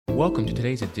Welcome to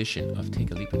today's edition of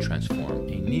Take a Leap and Transform,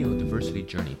 a Neo-Diversity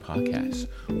Journey podcast,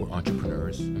 where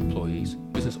entrepreneurs, employees,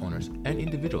 business owners, and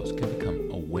individuals can become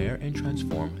aware and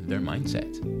transform their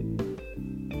mindset.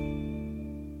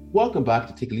 Welcome back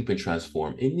to Take a Leap and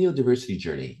Transform, a Neo-Diversity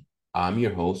Journey. I'm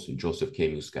your host, Joseph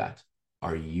K. Muscat.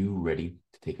 Are you ready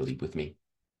to take a leap with me?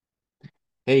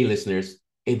 Hey, listeners,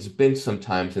 it's been some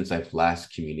time since I've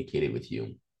last communicated with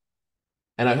you.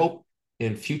 And I hope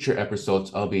in future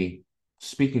episodes, I'll be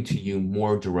speaking to you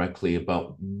more directly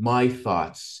about my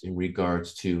thoughts in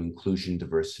regards to inclusion,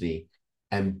 diversity,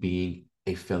 and being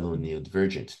a fellow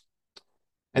neurodivergent.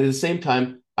 And at the same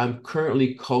time, I'm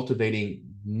currently cultivating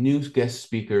new guest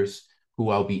speakers who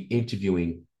I'll be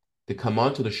interviewing to come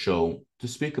onto the show to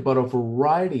speak about a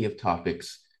variety of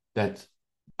topics that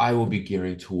I will be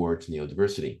gearing towards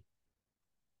neurodiversity.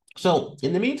 So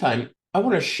in the meantime, I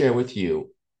want to share with you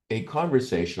a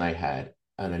conversation I had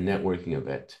at a networking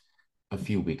event a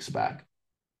few weeks back.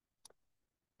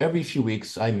 Every few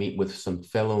weeks, I meet with some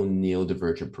fellow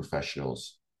neurodivergent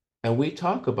professionals, and we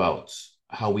talk about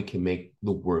how we can make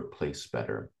the workplace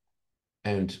better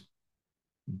and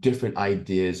different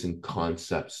ideas and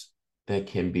concepts that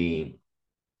can be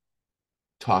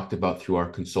talked about through our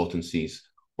consultancies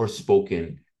or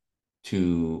spoken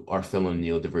to our fellow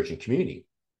neurodivergent community.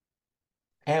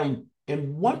 And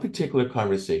in one particular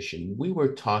conversation, we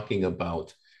were talking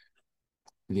about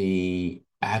the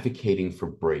advocating for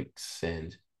breaks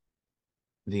and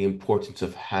the importance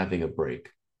of having a break.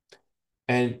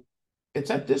 And it's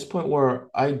at this point where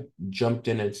I jumped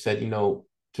in and said,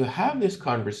 to have this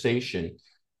conversation,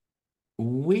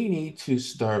 we need to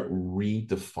start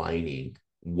redefining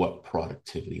what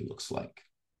productivity looks like.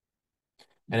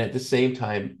 And at the same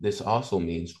time, this also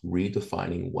means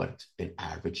redefining what an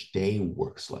average day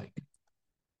works like.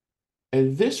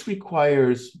 And this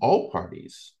requires all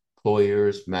parties,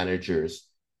 employers, managers,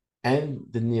 and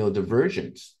the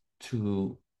neurodivergents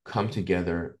to come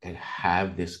together and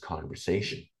have this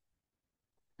conversation.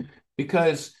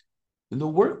 Because the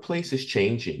workplace is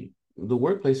changing. The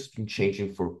workplace has been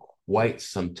changing for quite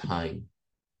some time.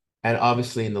 And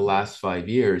obviously, in the last 5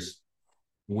 years,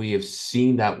 we have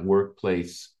seen that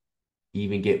workplace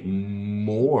even get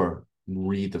more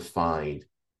redefined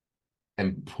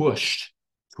and pushed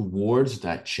towards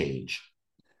that change.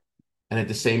 And at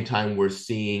the same time, we're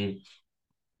seeing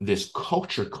this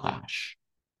culture clash,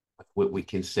 what we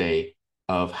can say,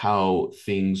 of how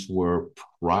things were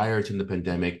prior to the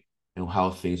pandemic and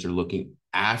how things are looking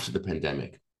after the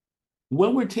pandemic.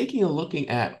 When we're taking a look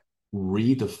at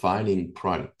redefining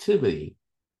productivity,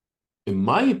 in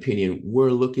my opinion,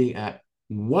 we're looking at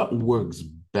what works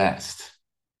best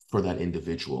for that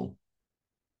individual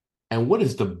and what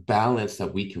is the balance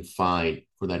that we can find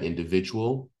for that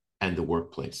individual and the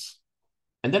workplace.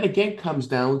 And that again comes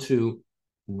down to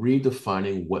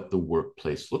redefining what the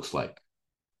workplace looks like.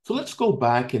 So let's go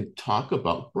back and talk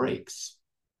about breaks.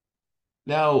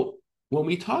 Now, when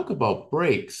we talk about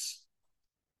breaks,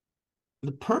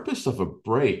 the purpose of a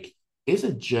break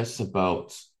isn't just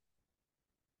about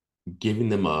giving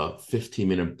them a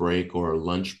 15-minute break or a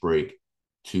lunch break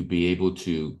to be able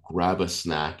to grab a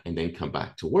snack and then come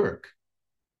back to work.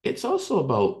 It's also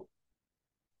about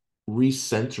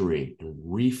recentering and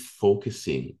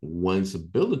refocusing one's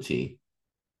ability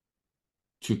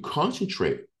to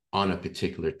concentrate on a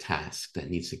particular task that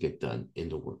needs to get done in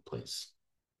the workplace.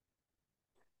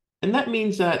 And that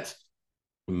means that,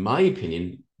 in my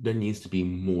opinion, there needs to be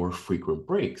more frequent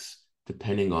breaks,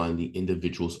 depending on the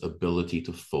individual's ability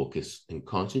to focus and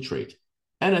concentrate,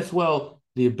 and as well,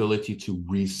 the ability to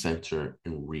recenter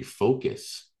and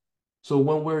refocus. So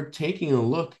when we're taking a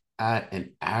look at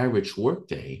an average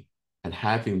workday and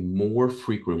having more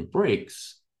frequent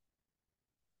breaks,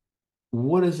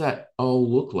 what does that all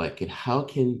look like and how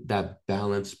can that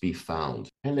balance be found?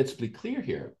 And let's be clear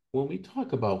here. When we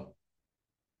talk about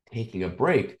taking a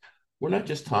break, we're not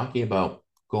just talking about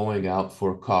going out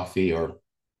for coffee or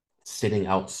sitting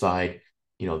outside,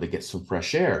 to get some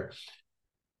fresh air.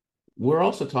 We're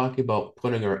also talking about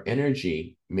putting our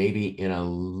energy maybe in a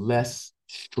less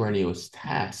strenuous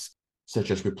task, such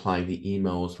as replying to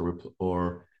emails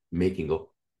or making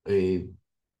a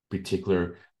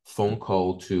particular phone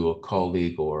call to a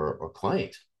colleague or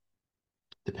client,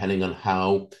 depending on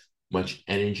how much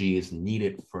energy is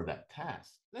needed for that task.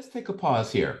 Let's take a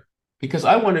pause here because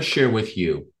I want to share with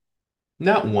you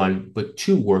not one, but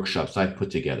 2 workshops I've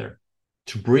put together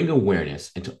to bring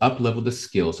awareness and to up-level the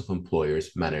skills of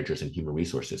employers, managers, and human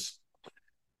resources.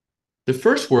 The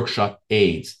first workshop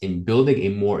aids in building a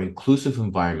more inclusive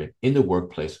environment in the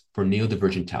workplace for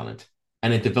neurodivergent talent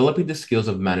and in developing the skills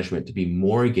of management to be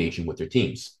more engaging with their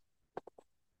teams.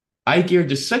 I geared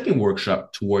the second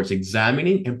workshop towards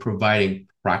examining and providing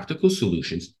practical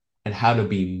solutions and how to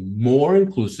be more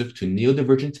inclusive to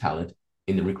neurodivergent talent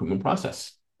in the recruitment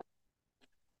process.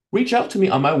 Reach out to me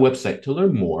on my website to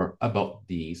learn more about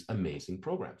these amazing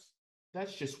programs.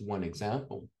 That's just one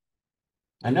example.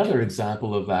 Another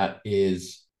example of that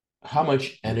is how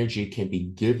much energy can be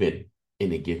given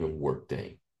in a given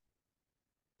workday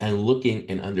and looking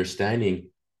and understanding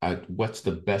at what's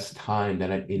the best time that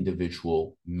an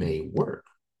individual may work.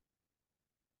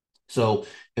 So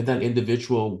if that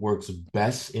individual works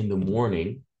best in the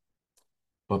morning,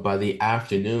 but by the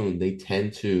afternoon, they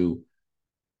tend to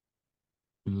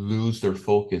lose their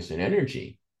focus and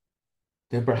energy,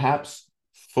 then perhaps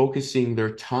focusing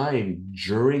their time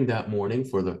during that morning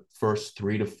for the first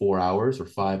 3 to 4 hours or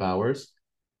 5 hours,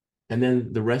 and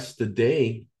then the rest of the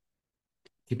day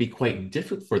can be quite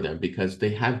different for them because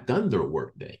they have done their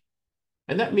work day.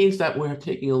 And that means that we're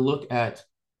taking a look at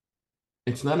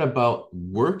it's not about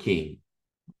working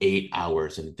 8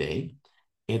 hours in a day.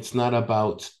 It's not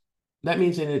about that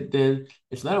means in it then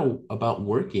it's not about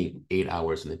working 8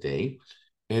 hours in a day.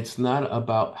 It's not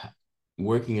about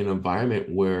working in an environment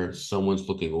where someone's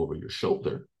looking over your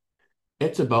shoulder.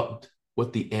 It's about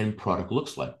what the end product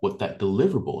looks like, what that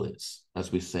deliverable is,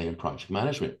 as we say in project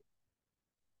management.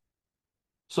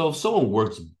 So if someone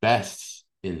works best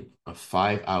in a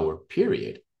 5 hour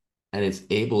period and is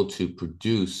able to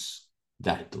produce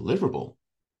that deliverable,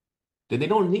 then they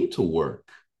don't need to work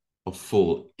a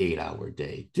full 8 hour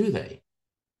day, do they?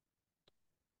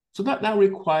 So that now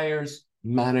requires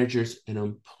managers and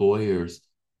employers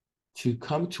to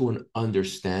come to an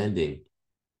understanding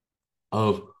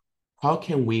of how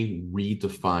can we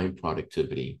redefine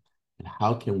productivity and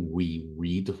how can we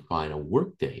redefine a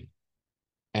workday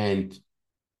and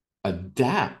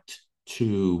adapt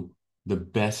to the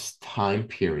best time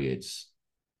periods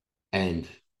and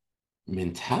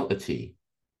mentality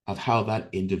of how that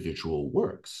individual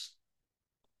works.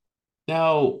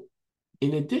 Now,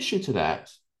 in addition to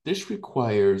that, this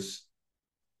requires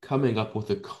coming up with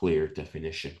a clear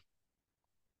definition,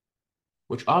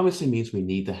 which obviously means we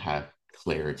need to have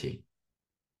clarity.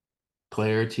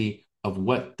 Clarity of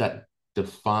what that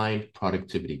defined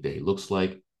productivity day looks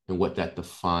like and what that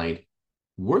defined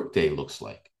workday looks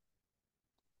like.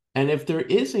 And if there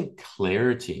isn't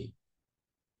clarity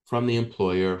from the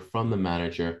employer, from the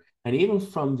manager, and even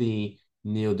from the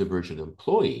neurodivergent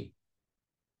employee,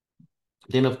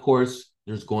 then of course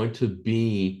there's going to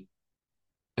be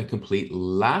a complete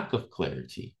lack of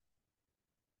clarity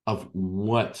of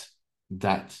what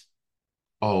that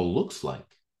all looks like.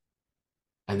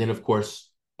 And then, of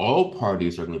course, all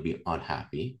parties are going to be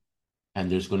unhappy, and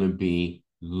there's going to be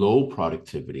low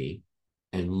productivity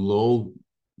and low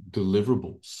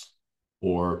deliverables,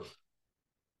 or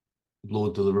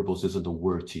low deliverables isn't the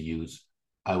word to use.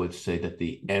 I would say that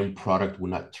the end product will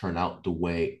not turn out the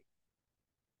way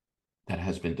that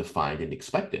has been defined and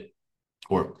expected,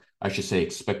 or I should say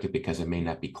expected because it may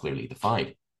not be clearly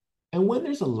defined. And when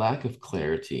there's a lack of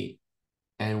clarity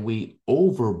and we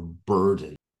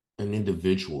overburden an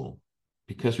individual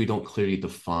because we don't clearly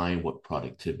define what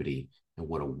productivity and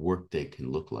what a workday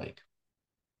can look like,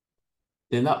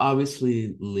 then that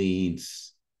obviously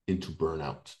leads into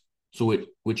burnout. So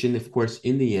which in of course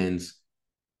in the end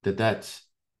that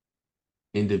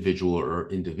individual or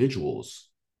individuals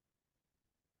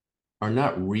are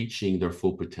not reaching their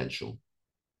full potential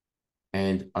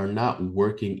and are not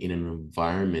working in an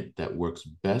environment that works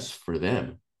best for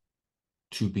them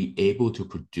to be able to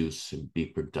produce and be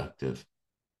productive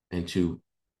and to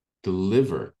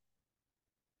deliver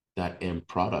that end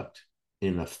product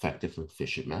in an effective and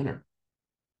efficient manner.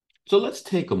 So let's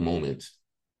take a moment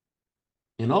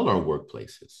in all our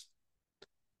workplaces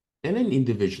and then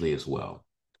individually as well.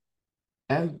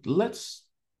 And let's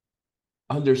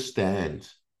understand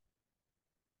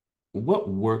what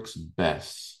works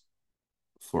best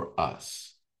for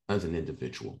us as an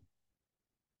individual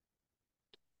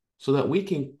so that we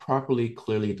can properly,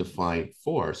 clearly define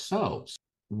for ourselves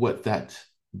what that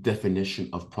definition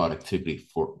of productivity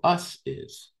for us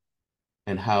is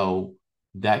and how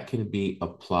that can be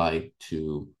applied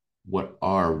to what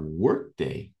our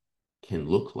workday can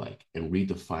look like and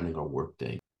redefining our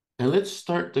workday. And let's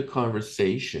start the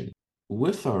conversation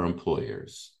with our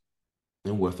employers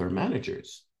and with our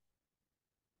managers.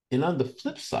 And on the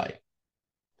flip side,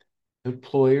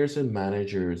 employers and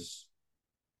managers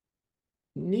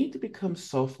need to become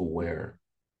self-aware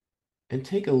and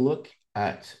take a look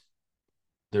at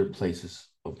their places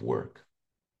of work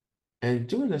and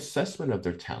do an assessment of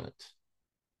their talent,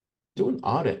 do an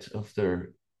audit of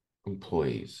their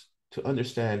employees to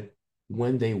understand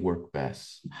when they work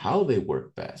best, how they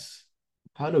work best,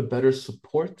 how to better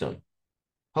support them.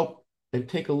 Help and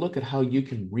take a look at how you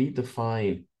can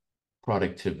redefine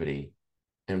productivity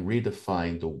and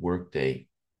redefine the workday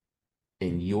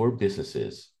in your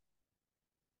businesses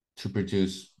to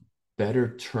produce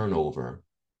better turnover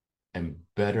and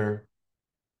better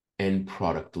end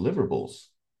product deliverables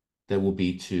that will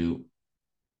be to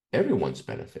everyone's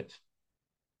benefit.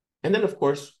 And then, of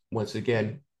course, once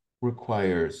again,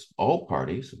 requires all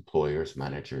parties, employers,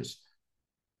 managers,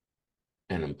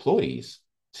 and employees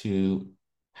to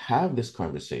have this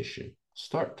conversation,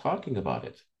 start talking about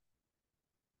it.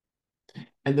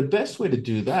 And the best way to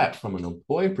do that from an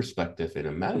employer perspective and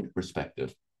a manager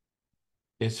perspective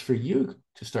is for you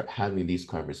to start having these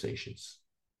conversations,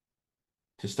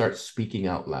 to start speaking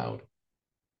out loud,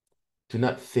 to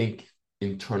not think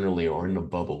internally or in a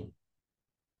bubble.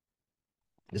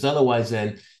 Because otherwise,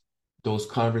 then those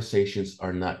conversations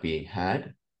are not being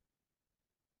had,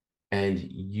 and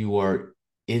you are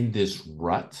in this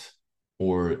rut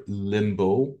or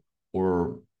limbo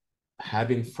or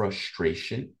having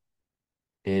frustration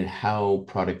in how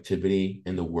productivity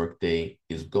in the workday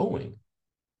is going,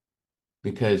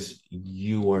 because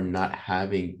you are not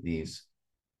having these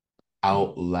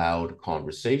out loud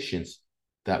conversations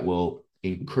that will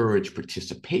encourage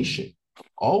participation from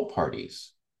all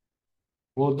parties.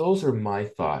 Well, those are my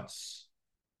thoughts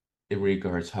in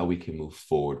regards how we can move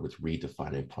forward with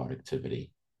redefining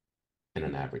productivity in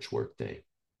an average workday.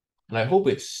 And I hope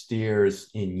it steers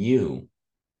in you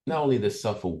not only the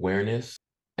self-awareness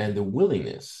and the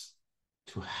willingness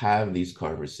to have these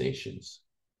conversations,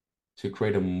 to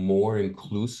create a more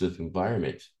inclusive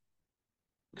environment.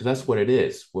 Because that's what it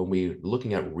is when we're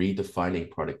looking at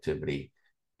redefining productivity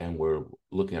and we're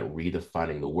looking at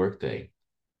redefining the workday.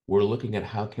 We're looking at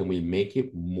how can we make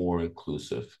it more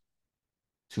inclusive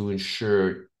to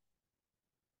ensure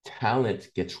talent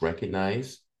gets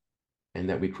recognized and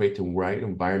that we create the right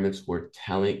environments where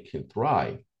talent can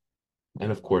thrive.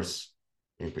 And of course,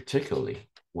 in particularly,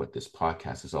 what this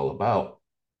podcast is all about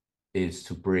is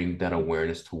to bring that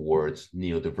awareness towards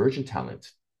neurodivergent talent,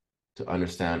 to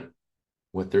understand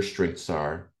what their strengths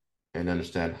are and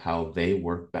understand how they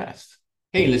work best.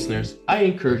 Hey, listeners, I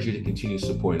encourage you to continue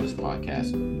supporting this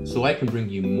podcast so I can bring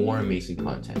you more amazing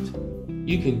content.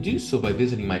 You can do so by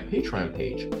visiting my Patreon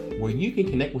page, where you can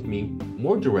connect with me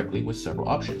more directly with several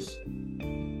options.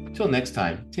 Till next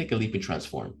time, take a leap and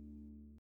transform.